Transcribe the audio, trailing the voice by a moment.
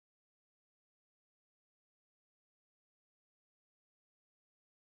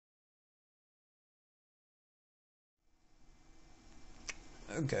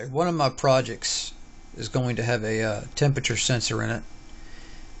Okay, one of my projects is going to have a temperature sensor in it,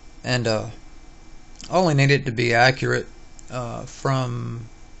 and I only need it to be accurate from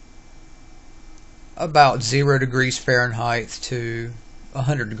about 0 degrees Fahrenheit to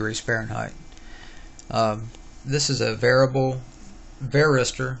 100 degrees Fahrenheit. This is a variable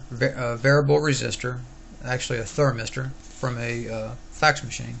resistor, actually a thermistor from a fax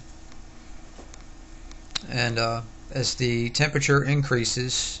machine. And as the temperature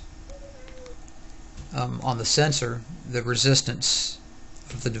increases on the sensor, the resistance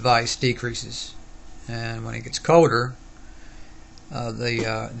of the device decreases, and when it gets colder,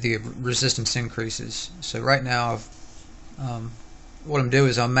 the resistance increases. So right now, what I'm doing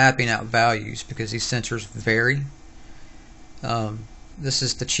is I'm mapping out values because these sensors vary. This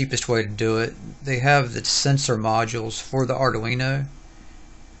is the cheapest way to do it. They have the sensor modules for the Arduino,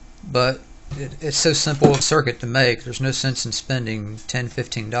 but it's so simple a circuit to make, there's no sense in spending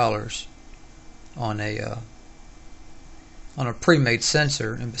 $10–15 on a pre-made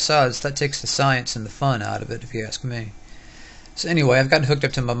sensor, and besides, that takes the science and the fun out of it, if you ask me. So anyway, I've got it hooked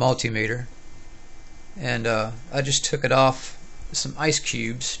up to my multimeter, and I just took it off some ice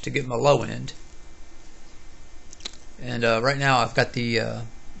cubes to get my low end, and right now I've got the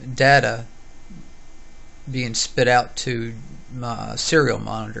data being spit out to my serial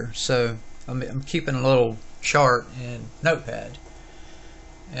monitor. So I'm keeping a little chart in Notepad,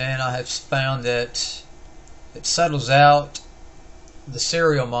 and I have found that it settles out. The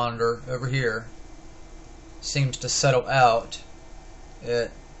serial monitor over here seems to settle out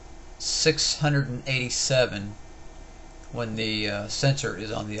at 687 when the sensor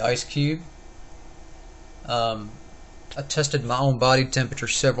is on the ice cube. I tested my own body temperature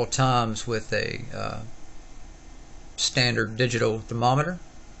several times with a standard digital thermometer,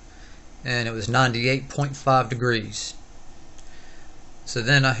 and it was 98.5 degrees. So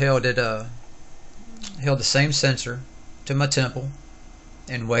then I held the same sensor to my temple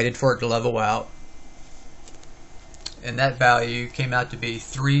and waited for it to level out, and that value came out to be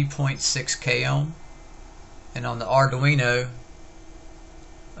 3.6 k ohm. And on the Arduino,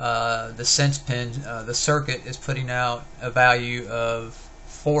 the sense pin, the circuit is putting out a value of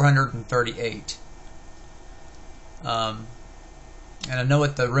 438. And I know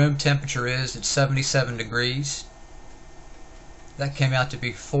what the room temperature is. It's 77 degrees. That came out to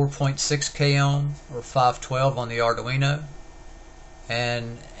be 4.6 k ohm, or 512 on the Arduino.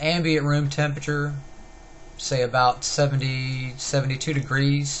 And ambient room temperature, say about 72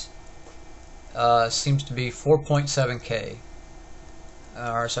 degrees, seems to be 4.7 k.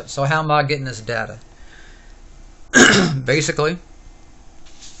 So how am I getting this data? Basically,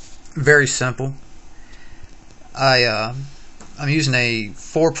 very simple. I'm using a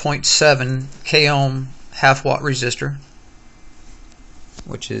 4.7 k ohm half watt resistor,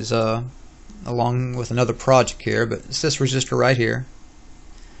 which is along with another project here, but it's this resistor right here.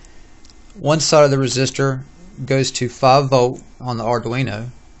 One side of the resistor goes to 5 volt on the Arduino.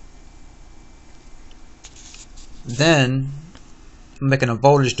 Then I'm making a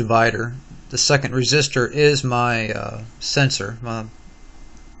voltage divider. The second resistor is my sensor, my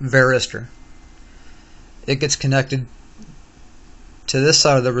varistor. It gets connected to this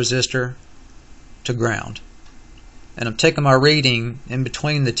side of the resistor to ground, and I'm taking my reading in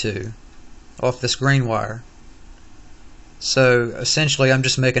between the two off this green wire. So essentially I'm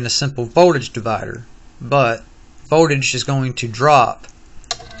just making a simple voltage divider, but voltage is going to drop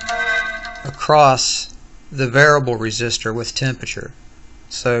across the variable resistor with temperature.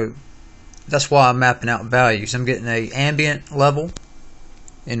 So that's why I'm mapping out values. I'm getting a ambient level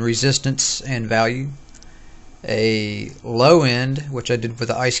in resistance and value, a low end, which I did with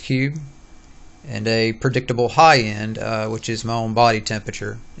the ice cube, and a predictable high end, which is my own body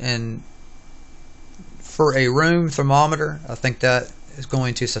temperature. And for a room thermometer, I think that is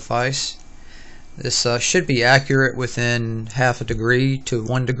going to suffice. This should be accurate within ½ degree to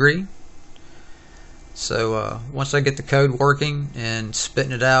 1 degree. So once I get the code working and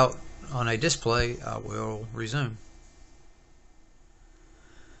spitting it out on a display, I will resume.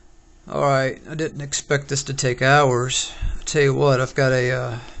 Alright, I didn't expect this to take hours. I'll tell you what, I've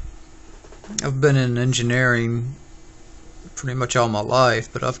been in engineering pretty much all my life,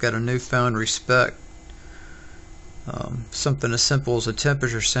 but I've got a newfound respect. Something as simple as a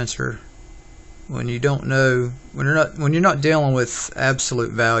temperature sensor, when you don't know, when you're not dealing with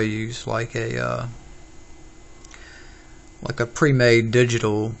absolute values like a pre-made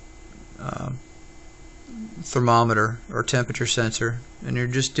digital thermometer or temperature sensor, and you're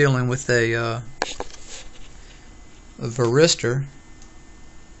just dealing with a varistor,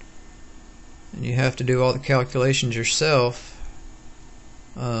 and you have to do all the calculations yourself.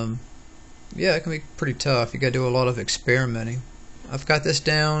 Yeah, it can be pretty tough. You got to do a lot of experimenting. I've got this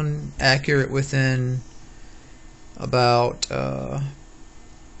down accurate within about a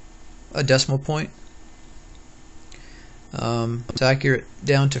decimal point. It's accurate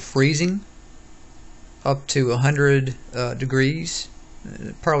down to freezing, up to 100 degrees.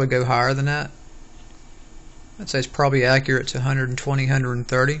 It'd probably go higher than that. I'd say it's probably accurate to 120,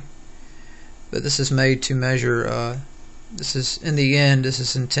 130. But this is made to measure, this is, in the end, this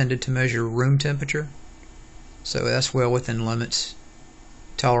is intended to measure room temperature. So that's well within limits,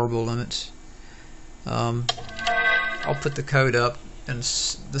 tolerable limits. I'll put the code up in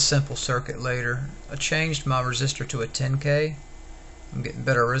the simple circuit later. I changed my resistor to a 10K. I'm getting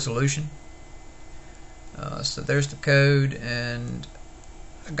better resolution. So there's the code, and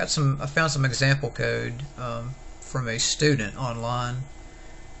I found some example code from a student online.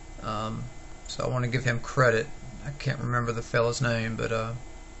 So I want to give him credit. I can't remember the fellow's name, but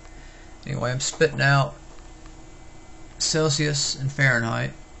anyway, I'm spitting out Celsius and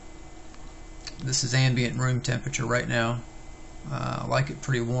Fahrenheit. This is ambient room temperature right now. I like it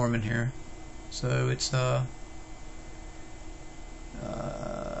pretty warm in here, so it's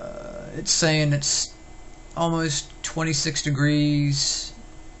saying it's almost 26 degrees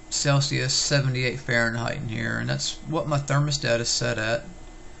Celsius, 78 Fahrenheit in here, and that's what my thermostat is set at.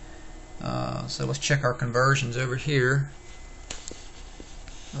 So let's check our conversions over here.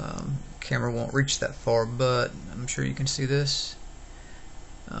 Camera won't reach that far, but I'm sure you can see this.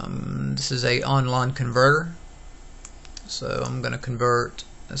 This is a online converter, so I'm going to convert,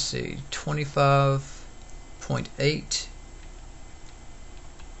 let's see, 25.8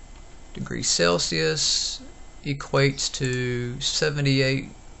 degrees Celsius equates to 78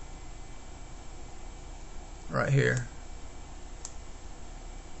 right here,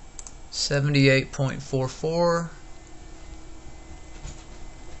 78.44,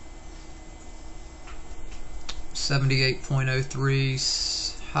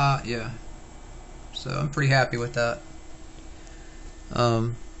 78.03 hot, yeah. So I'm pretty happy with that.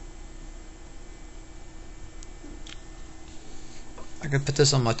 I could put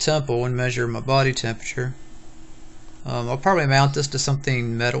this on my temple and measure my body temperature. I'll probably mount this to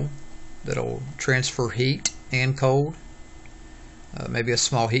something metal that'll transfer heat and cold. Maybe a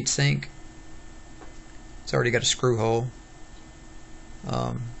small heat sink. It's already got a screw hole.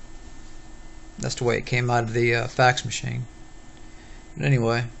 That's the way it came out of the fax machine. But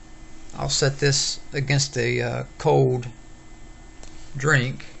anyway, I'll set this against a cold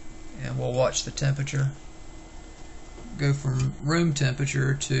drink, and we'll watch the temperature go from room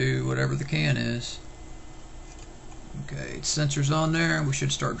temperature to whatever the can is. Okay, sensor's on there, and we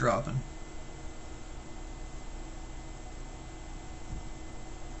should start dropping.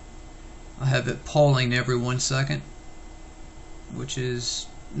 I have it polling every 1 second, which is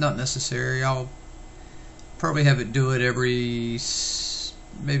not necessary. I'll probably have it do it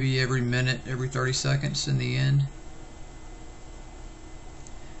maybe every minute, every 30 seconds in the end.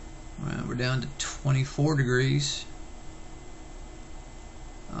 Well, we're down to 24 degrees.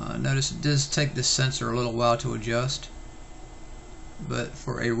 Notice it does take this sensor a little while to adjust, but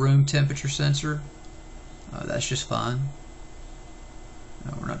for a room temperature sensor, that's just fine.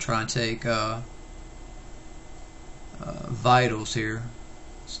 We're not trying to take vitals here,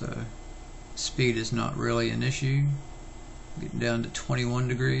 so speed is not really an issue. Getting down to 21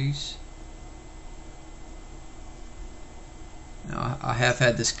 degrees. Now, I have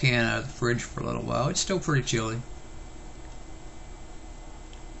had this can out of the fridge for a little while. It's still pretty chilly.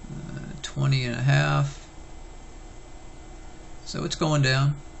 20 and a half. So it's going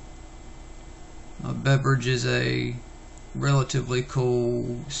down. My beverage is a relatively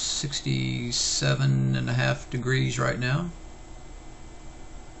cool 67.5 degrees right now.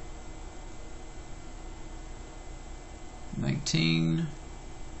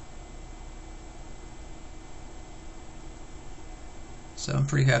 So I'm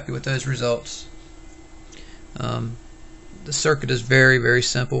pretty happy with those results. The circuit is very, very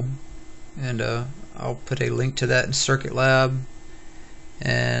simple, and I'll put a link to that in Circuit Lab.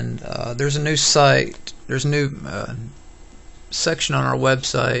 And there's a new site, there's a new section on our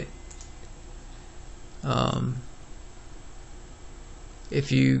website.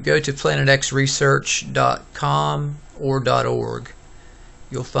 If you go to planetxresearch.com or .org,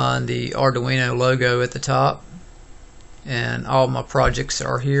 you'll find the Arduino logo at the top, and all my projects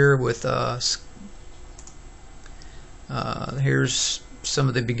are here with here's some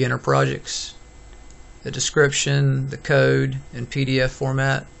of the beginner projects, the description, the code in PDF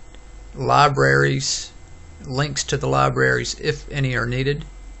format, libraries, links to the libraries if any are needed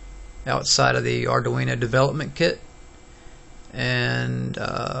outside of the Arduino development kit, and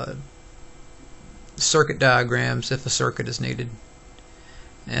circuit diagrams if a circuit is needed.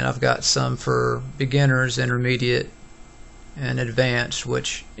 And I've got some for beginners, intermediate, and advanced,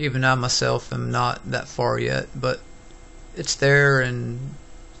 which even I myself am not that far yet, but it's there, and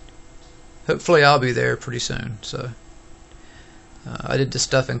hopefully I'll be there pretty soon. So I did this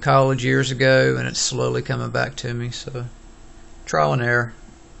stuff in college years ago, and it's slowly coming back to me, so trial and error.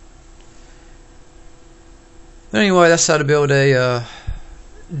 But anyway, that's how to build a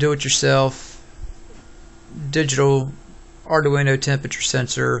do-it-yourself digital Arduino temperature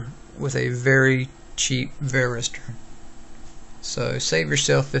sensor with a very cheap varistor. So save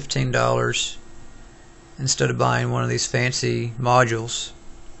yourself $15 instead of buying one of these fancy modules,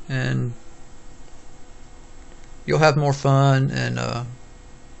 and you'll have more fun, and I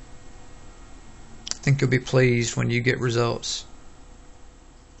think you'll be pleased when you get results.